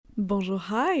Bonjour,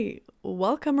 hi.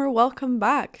 Welcome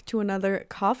back to another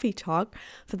coffee talk.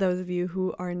 For those of you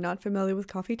who are not familiar with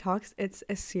coffee talks, it's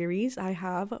a series I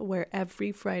have where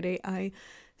every Friday I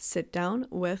sit down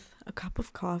with a cup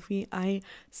of coffee. I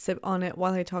sip on it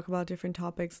while I talk about different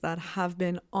topics that have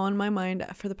been on my mind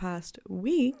for the past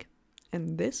week,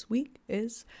 and this week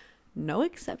is no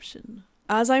exception.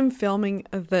 As I'm filming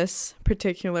this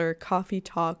particular coffee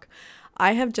talk,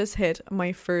 I have just hit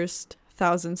my first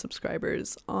 1,000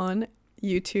 subscribers on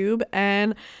YouTube,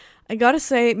 and I gotta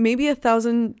say, maybe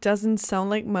 1,000 doesn't sound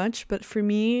like much, but for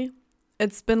me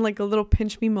it's been like a little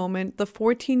pinch me moment. The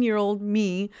 14-year-old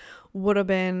me would have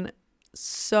been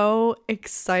so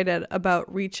excited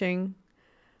about reaching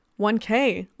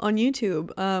 1K on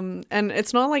YouTube, and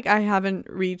it's not like I haven't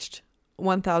reached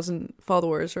 1,000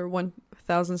 followers or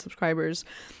 1,000 subscribers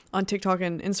on TikTok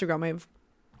and Instagram.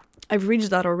 I've reached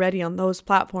that already on those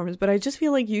platforms, but I just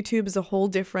feel like YouTube is a whole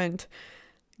different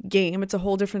game. It's a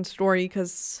whole different story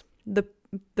because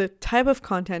the type of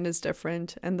content is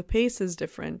different and the pace is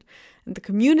different and the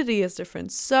community is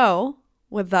different. So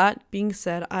with that being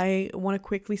said, I want to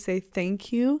quickly say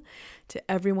thank you to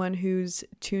everyone who's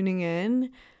tuning in.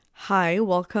 Hi,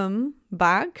 welcome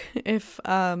back. If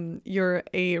you're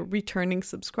a returning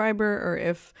subscriber or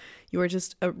if you are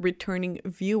just a returning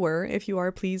viewer, if you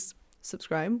are, please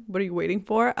subscribe. What are you waiting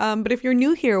for? But if you're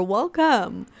new here,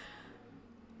 welcome.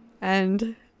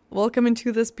 And welcome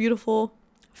into this beautiful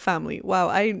family. Wow,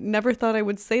 I never thought I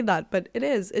would say that, but it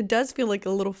is. It does feel like a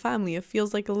little family. It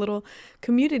feels like a little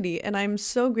community. And I'm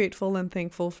so grateful and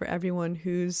thankful for everyone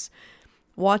who's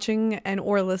watching and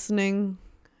or listening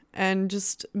and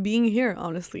just being here,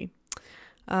 honestly.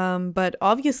 But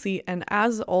obviously, and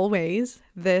as always,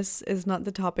 this is not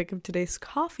the topic of today's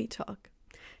coffee talk.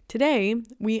 Today,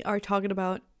 we are talking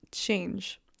about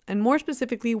change, and more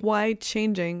specifically, why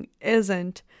changing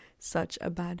isn't such a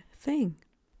bad thing.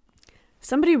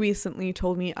 Somebody recently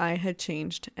told me I had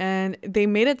changed, and they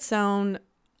made it sound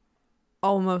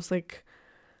almost like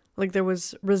there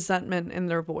was resentment in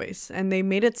their voice, and they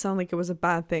made it sound like it was a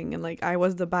bad thing, and like I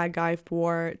was the bad guy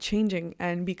for changing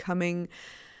and becoming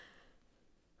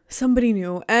somebody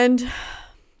new. And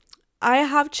I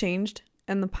have changed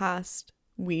in the past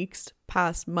weeks,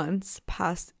 past months,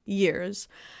 past years.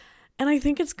 And I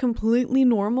think it's completely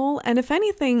normal. And if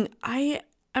anything,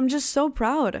 I'm just so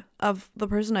proud of the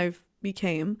person I've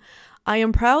became. I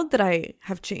am proud that I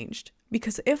have changed,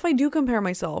 because if I do compare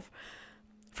myself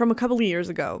from a couple of years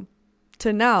ago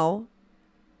to now,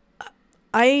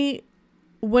 I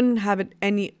wouldn't have it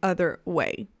any other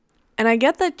way. And I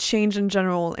get that change in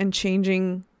general and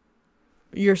changing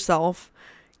yourself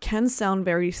can sound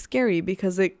very scary,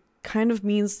 because it kind of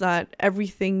means that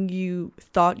everything you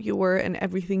thought you were and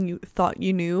everything you thought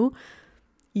you knew,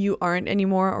 you aren't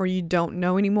anymore, or you don't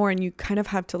know anymore, and you kind of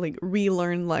have to like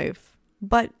relearn life.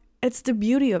 But it's the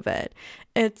beauty of it.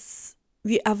 It's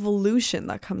the evolution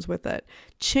that comes with it.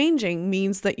 Changing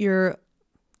means that you're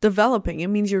developing. It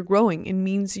means you're growing. It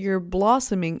means you're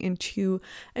blossoming into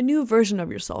a new version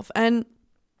of yourself. And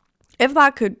if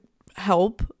that could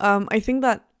help, I think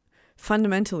that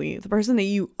fundamentally, the person that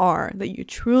you are, that you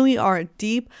truly are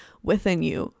deep within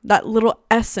you, that little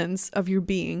essence of your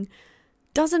being,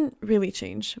 doesn't really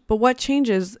change. But what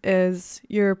changes is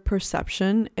your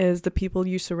perception, is the people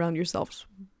you surround yourself.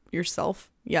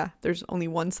 Yeah, there's only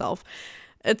one self.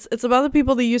 It's about the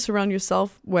people that you surround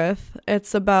yourself with.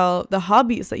 It's about the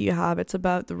hobbies that you have. It's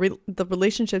about the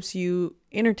relationships you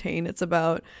entertain. It's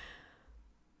about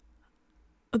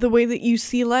the way that you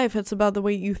see life. It's about the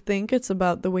way you think. It's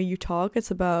about the way you talk.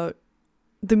 It's about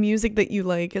the music that you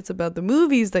like. It's about the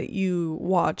movies that you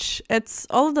watch. It's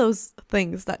all of those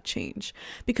things that change,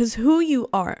 because who you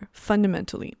are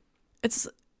fundamentally, it's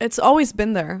always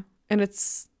been there, and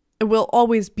it will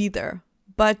always be there.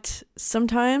 But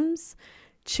sometimes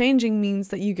changing means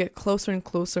that you get closer and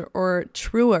closer, or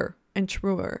truer and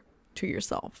truer to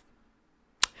yourself.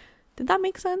 Did that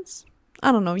make sense?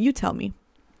 I don't know. You tell me.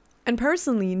 And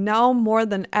personally, now more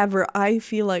than ever, I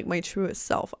feel like my truest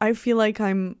self. I feel like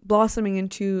I'm blossoming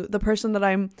into the person that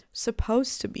I'm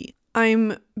supposed to be.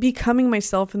 I'm becoming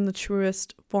myself in the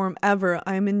truest form ever.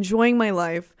 I'm enjoying my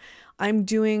life. I'm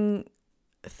doing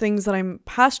things that I'm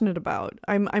passionate about.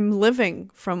 I'm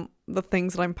living from the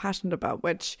things that I'm passionate about,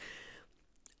 which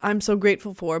I'm so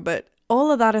grateful for. But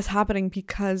all of that is happening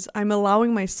because I'm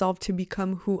allowing myself to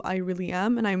become who I really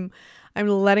am, and I'm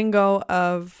letting go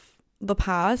of the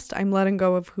past. I'm letting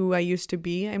go of who I used to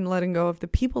be. I'm letting go of the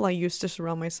people I used to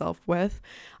surround myself with.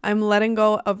 I'm letting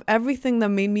go of everything that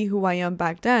made me who I am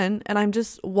back then, and I'm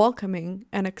just welcoming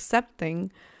and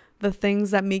accepting the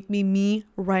things that make me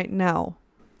right now.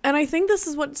 And I think this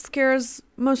is what scares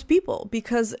most people,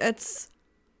 because it's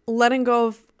letting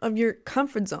go of your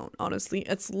comfort zone, honestly.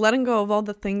 It's letting go of all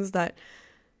the things that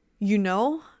you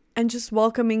know and just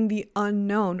welcoming the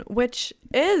unknown, which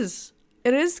is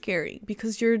scary,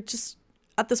 because you're just,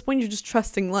 at this point, you're just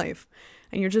trusting life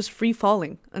and you're just free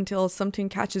falling until something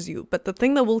catches you. But the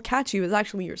thing that will catch you is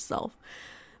actually yourself,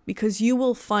 because you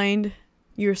will find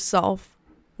yourself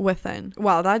within.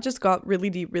 Wow, that just got really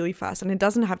deep really fast. And it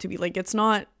doesn't have to be like, it's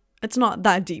not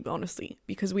that deep, honestly,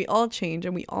 because we all change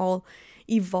and we all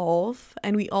evolve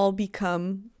and we all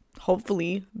become,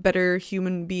 hopefully, better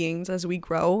human beings as we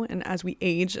grow and as we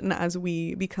age and as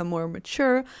we become more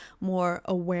mature, more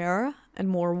aware, and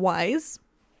more wise.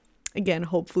 Again,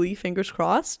 hopefully, fingers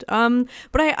crossed. But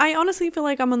I honestly feel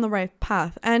like I'm on the right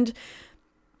path. And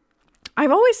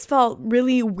I've always felt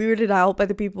really weirded out by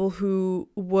the people who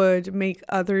would make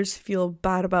others feel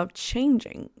bad about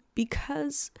changing,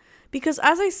 because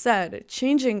as I said,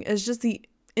 changing is just the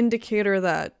indicator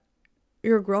that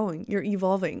you're growing, you're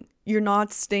evolving, you're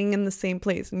not staying in the same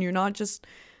place, and you're not just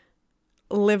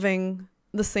living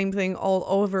the same thing all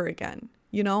over again,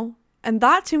 you know? And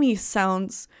that to me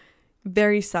sounds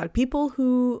very sad. People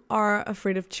who are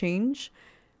afraid of change,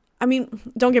 I mean,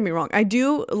 don't get me wrong, I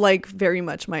do like very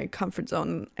much my comfort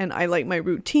zone, and I like my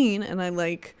routine, and I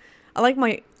like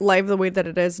my life the way that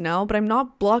it is now, but I'm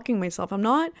not blocking myself.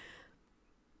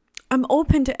 I'm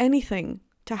open to anything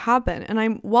to happen, and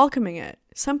I'm welcoming it.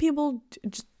 Some people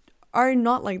just are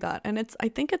not like that, and I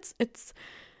think it's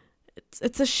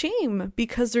a shame,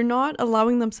 because they're not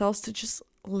allowing themselves to just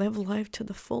live life to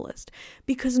the fullest,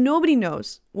 because nobody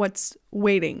knows what's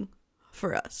waiting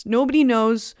for us. Nobody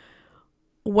knows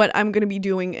what I'm going to be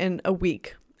doing in a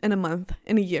week, in a month,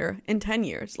 in a year, in 10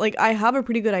 years. Like, I have a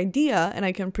pretty good idea and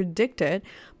I can predict it,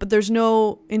 but there's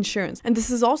no insurance. And this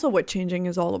is also what changing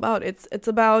is all about. It's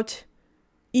about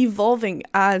evolving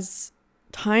as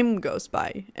time goes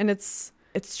by, and it's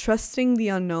trusting the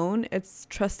unknown. It's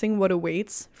trusting what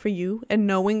awaits for you, and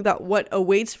knowing that what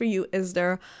awaits for you is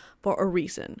there for a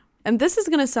reason. And this is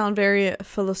going to sound very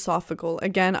philosophical.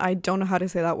 Again, I don't know how to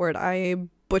say that word. I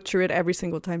butcher it every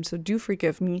single time, so do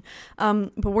forgive me.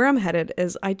 But where I'm headed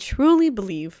is, I truly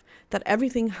believe that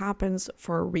everything happens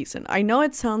for a reason. I know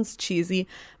it sounds cheesy,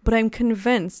 but I'm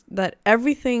convinced that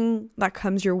everything that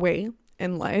comes your way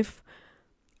in life,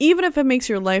 even if it makes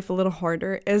your life a little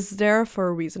harder, is there for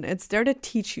a reason. It's there to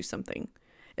teach you something.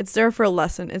 It's there for a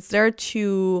lesson. It's there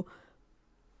to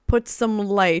put some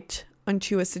light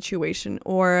onto a situation,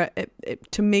 or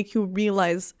to make you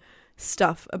realize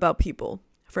stuff about people,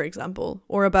 for example,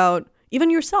 or about even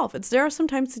yourself. It's there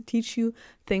sometimes to teach you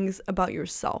things about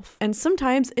yourself. And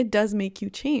sometimes it does make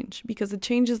you change, because it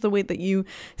changes the way that you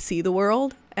see the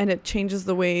world, and it changes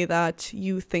the way that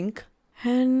you think.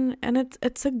 And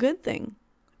it's a good thing.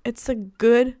 It's a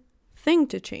good thing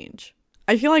to change.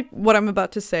 I feel like what I'm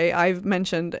about to say, I've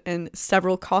mentioned in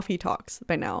several coffee talks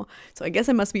by now, so I guess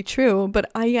it must be true,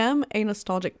 but I am a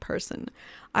nostalgic person.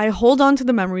 I hold on to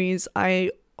the memories.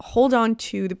 I hold on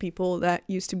to the people that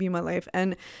used to be in my life,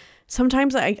 and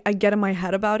sometimes I get in my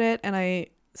head about it, and I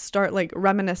start like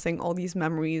reminiscing all these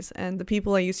memories and the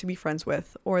people I used to be friends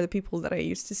with, or the people that I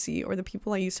used to see, or the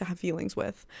people I used to have feelings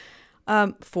with.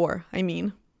 I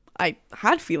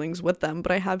had feelings with them,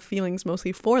 but I had feelings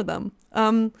mostly for them.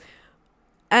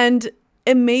 And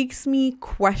it makes me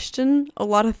question a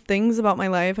lot of things about my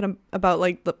life and about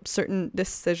like the certain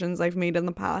decisions I've made in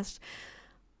the past.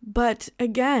 But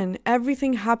again,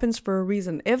 everything happens for a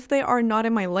reason. If they are not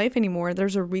in my life anymore,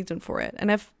 there's a reason for it. And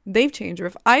if they've changed, or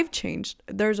if I've changed,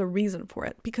 there's a reason for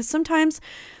it. Because sometimes,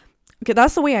 okay,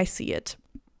 that's the way I see it.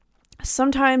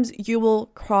 Sometimes you will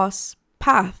cross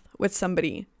path with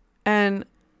somebody, and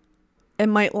it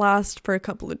might last for a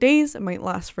couple of days, it might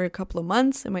last for a couple of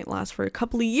months, it might last for a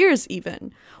couple of years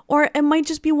even. Or it might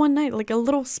just be one night, like a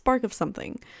little spark of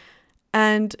something.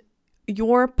 And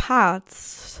your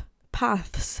paths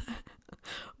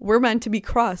were meant to be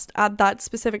crossed at that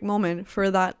specific moment for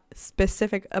that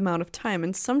specific amount of time.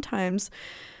 And sometimes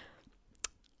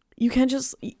you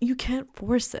can't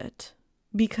force it,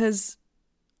 because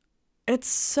it's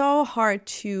so hard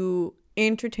to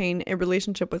entertain a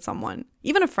relationship with someone,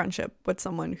 even a friendship with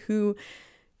someone who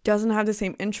doesn't have the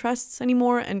same interests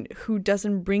anymore, and who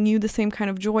doesn't bring you the same kind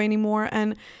of joy anymore.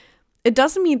 And it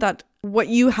doesn't mean that what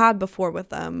you had before with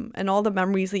them and all the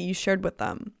memories that you shared with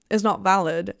them is not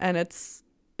valid, and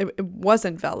it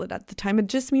wasn't valid at the time. It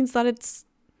just means that it's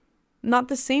not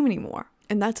the same anymore,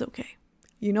 and that's okay.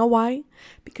 You know why?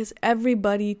 Because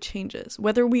everybody changes,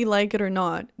 whether we like it or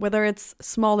not, whether it's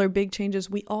small or big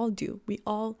changes, we all do. We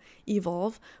all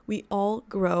evolve. We all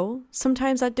grow,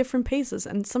 sometimes at different paces.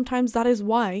 And sometimes that is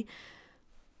why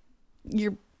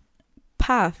your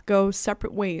path goes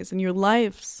separate ways and your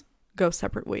lives go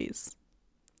separate ways.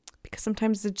 Because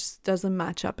sometimes it just doesn't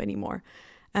match up anymore.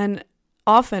 And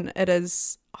often it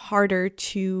is harder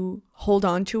to hold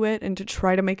on to it and to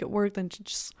try to make it work than to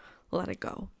just let it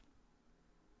go.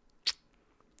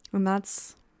 And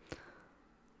that's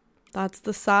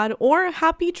the sad or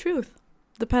happy truth.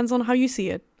 Depends on how you see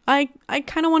it. I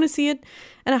kind of want to see it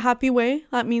in a happy way.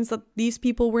 That means that these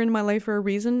people were in my life for a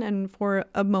reason and for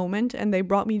a moment, and they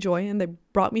brought me joy, and they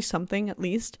brought me something at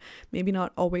least. Maybe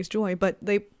not always joy, but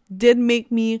they did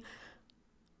make me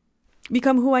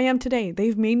become who I am today.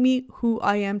 They've made me who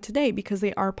I am today because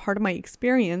they are part of my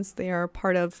experience. They are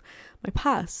part of my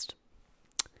past.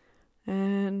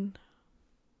 And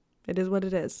it is what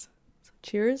it is. So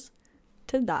cheers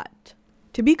to that.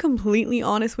 To be completely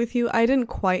honest with you, I didn't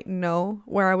quite know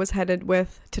where I was headed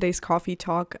with today's coffee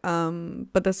talk,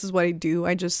 but this is what I do.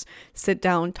 I just sit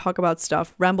down, talk about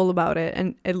stuff, ramble about it,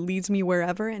 and it leads me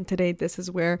wherever. And today, this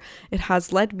is where it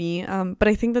has led me. But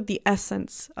I think that the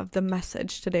essence of the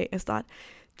message today is that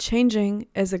changing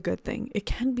is a good thing. It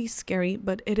can be scary,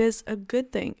 but it is a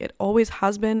good thing. It always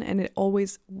has been, and it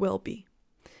always will be.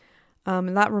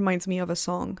 And that reminds me of a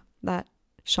song that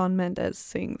Shawn Mendes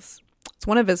sings. It's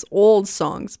one of his old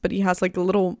songs, but he has like a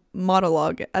little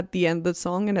monologue at the end of the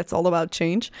song, and it's all about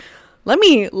change. Let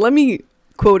me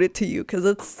quote it to you because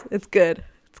it's good.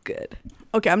 It's good.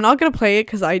 Okay, I'm not gonna play it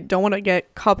because I don't want to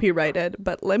get copyrighted,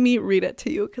 but let me read it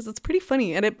to you because it's pretty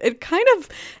funny, and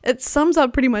it sums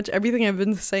up pretty much everything I've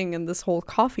been saying in this whole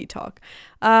coffee talk.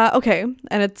 Okay,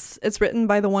 and it's written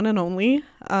by the one and only,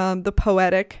 the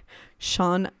poetic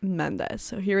Shawn Mendes.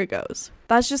 So here it goes.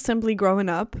 That's just simply growing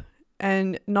up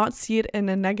and not see it in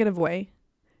a negative way,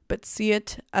 but see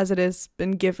it as it has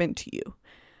been given to you.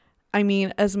 I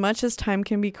mean, as much as time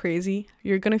can be crazy,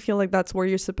 you're going to feel like that's where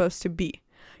you're supposed to be.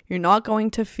 You're not going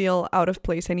to feel out of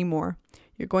place anymore.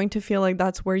 You're going to feel like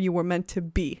that's where you were meant to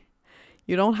be.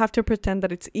 You don't have to pretend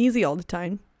that it's easy all the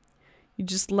time. You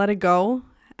just let it go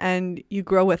and you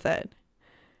grow with it.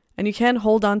 And you can't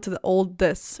hold on to the old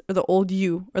this or the old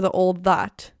you or the old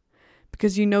that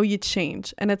because you know you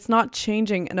change. And it's not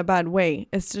changing in a bad way.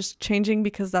 It's just changing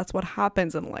because that's what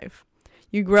happens in life.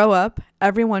 You grow up,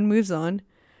 everyone moves on.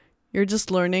 You're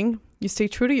just learning. You stay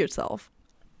true to yourself.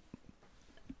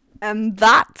 And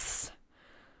that's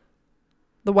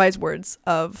the wise words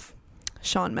of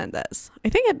Shawn Mendes.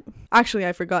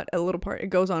 I forgot a little part. It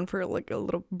goes on for like a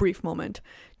little brief moment.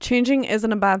 Changing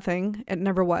isn't a bad thing. It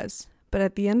never was. But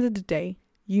at the end of the day,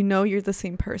 you know you're the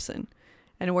same person.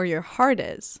 And where your heart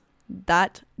is,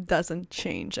 that doesn't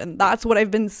change. And that's what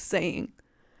I've been saying.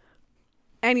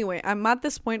 Anyway, I'm at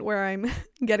this point where I'm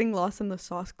getting lost in the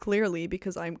sauce clearly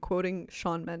because I'm quoting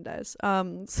Shawn Mendes.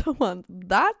 So on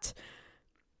that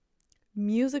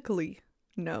musically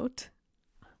note,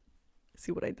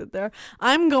 see what I did there?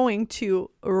 I'm going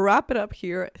to wrap it up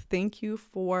here. Thank you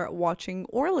for watching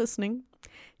or listening.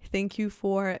 Thank you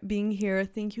for being here.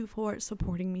 Thank you for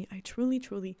supporting me. I truly,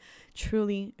 truly,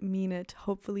 truly mean it.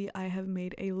 Hopefully, I have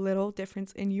made a little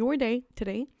difference in your day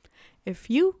today. If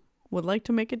you would like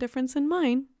to make a difference in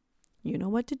mine, you know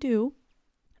what to do.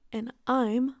 And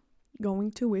I'm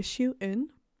going to wish you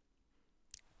Bonne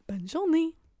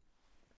journée.